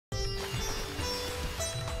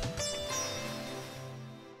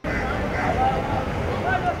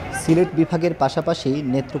সিলেট বিভাগের পাশাপাশি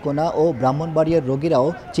নেত্রকোনা ও ব্রাহ্মণবাড়িয়ার রোগীরাও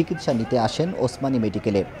চিকিৎসা নিতে আসেন ওসমানী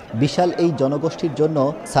মেডিকেলে। বিশাল এই জনগোষ্ঠীর জন্য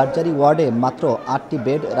সার্জারি ওয়ার্ডে মাত্র 8টি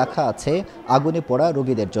বেড রাখা আছে আগুনে পোড়া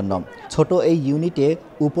রোগীদের জন্য। ছোট এই ইউনিটে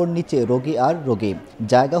উপর নিচে রোগী আর রোগী,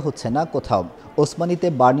 জায়গা হচ্ছে না কোথাও। ওসমানীতে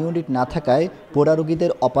বার্ন ইউনিট না থাকায় পোড়া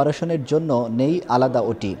রোগীদের অপারেশনের জন্য নেই আলাদা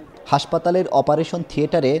ওটি। হাসপাতালের অপারেশন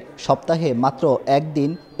থিয়েটারে সপ্তাহে মাত্র একদিন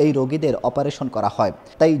এই রোগীদের অপারেশন করা হয়,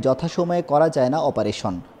 তাই যথাসময়ে করা যায় না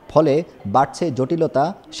অপারেশন। ফলে বাড়ছে জটিলতা,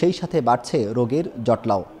 সেই সাথে বাড়ছে রোগীর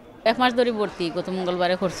জটলাও। 1 মাস ধরে ভর্তি, গত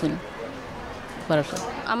মঙ্গলবারে করছেন।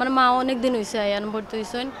 আমার মা অনেক দিন হয়েছে আয়ান ভর্তি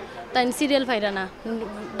হয়েছেন, তাই সিরিয়াল পাইরা না,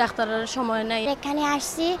 ডাক্তারের সময় নাই। এখানে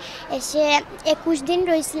আসছি, এসে 21 দিন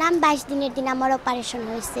রয়েছিলাম, 22 দিনের দিন আমার অপারেশন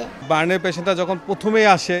হয়েছে। বার্নের পেশেন্টটা যখন প্রথমেই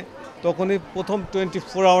আসে তখনই প্রথম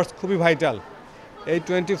 24 আওয়ার্স খুবই ভাইটাল। এই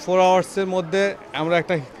 24 আওয়ার্সের মধ্যে আমরা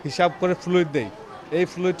একটা হিসাব করে ফ্লুইড দেই। এই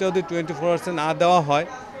ফ্লুইডটা যদি 24 আওয়ার্সে না দেওয়া হয়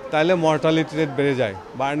তাহলে মর্টালিটি রেট বেড়ে যায়,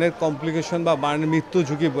 বার্নের কমপ্লিকেশন বা বার্নের মৃত্যু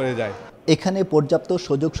ঝুঁকি বেড়ে যায়। এখানে পর্যাপ্ত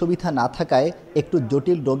সুযোগ সুবিধা না থাকায় একটু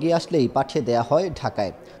জটিল রোগী আসলেই পাঠিয়ে দেওয়া হয়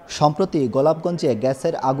ঢাকায়। সম্প্রতি গোলাপগঞ্জে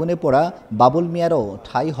গ্যাসের আগুনে পোড়া বাবুল মিয়ারও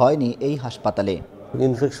ঠাঁই হয়নি এই হাসপাতালে।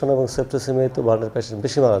 ইনফেকশন এবং সেপ্টিসিমিয়ায় তো বার্নের পেশেন্ট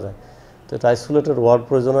বেশি মারা যায়, তো এটা আইসোলেটেড ওয়ার্ড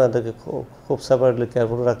প্রয়োজন হয়, এটাকে খুব সেপারেটলি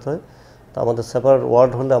কেয়ারফুলি রাখতে হয়। তো আমাদের সেপারেট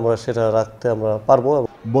ওয়ার্ড হলে আমরা সেটা রাখতে আমরা পারবো।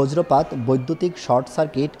 বজ্রপাত, বৈদ্যুতিক শর্ট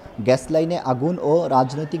সার্কিট, গ্যাস লাইনে আগুন ও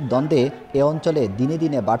রাজনৈতিক দ্বন্দ্বে এ অঞ্চলে দিনে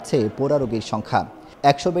দিনে বাড়ছে পোড়া রোগীর সংখ্যা।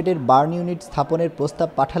 100 বেডের বার্ন ইউনিট স্থাপনের প্রস্তাব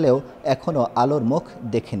পাঠালেও এখনও আলোর মুখ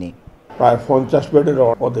দেখেনি। প্রায় 50 বেডের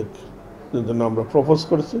অধিক জন্য আমরা প্রপোজ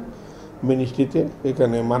করেছি মিনিস্ট্রিতে।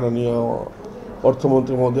 এখানে মাননীয়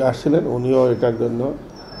অর্থমন্ত্রী মোদী আসছিলেন, উনিও এটার জন্য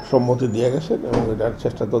সম্মতি দিয়ে গেছেন এবং এটার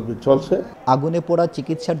চেষ্টা তদবির চলছে। আগুনে পোড়া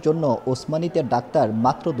চিকিৎসার জন্য ওসমানীতে ডাক্তার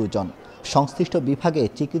মাত্র 2 জন। সংশ্লিষ্ট বিভাগে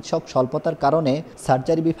চিকিৎসক স্বল্পতার কারণে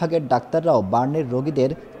সার্জারি বিভাগের ডাক্তাররাও বার্নের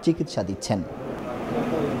রোগীদের চিকিৎসা দিচ্ছেন।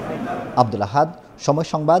 আব্দুল আহাদ, সময়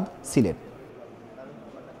সংবাদ, সিলেট।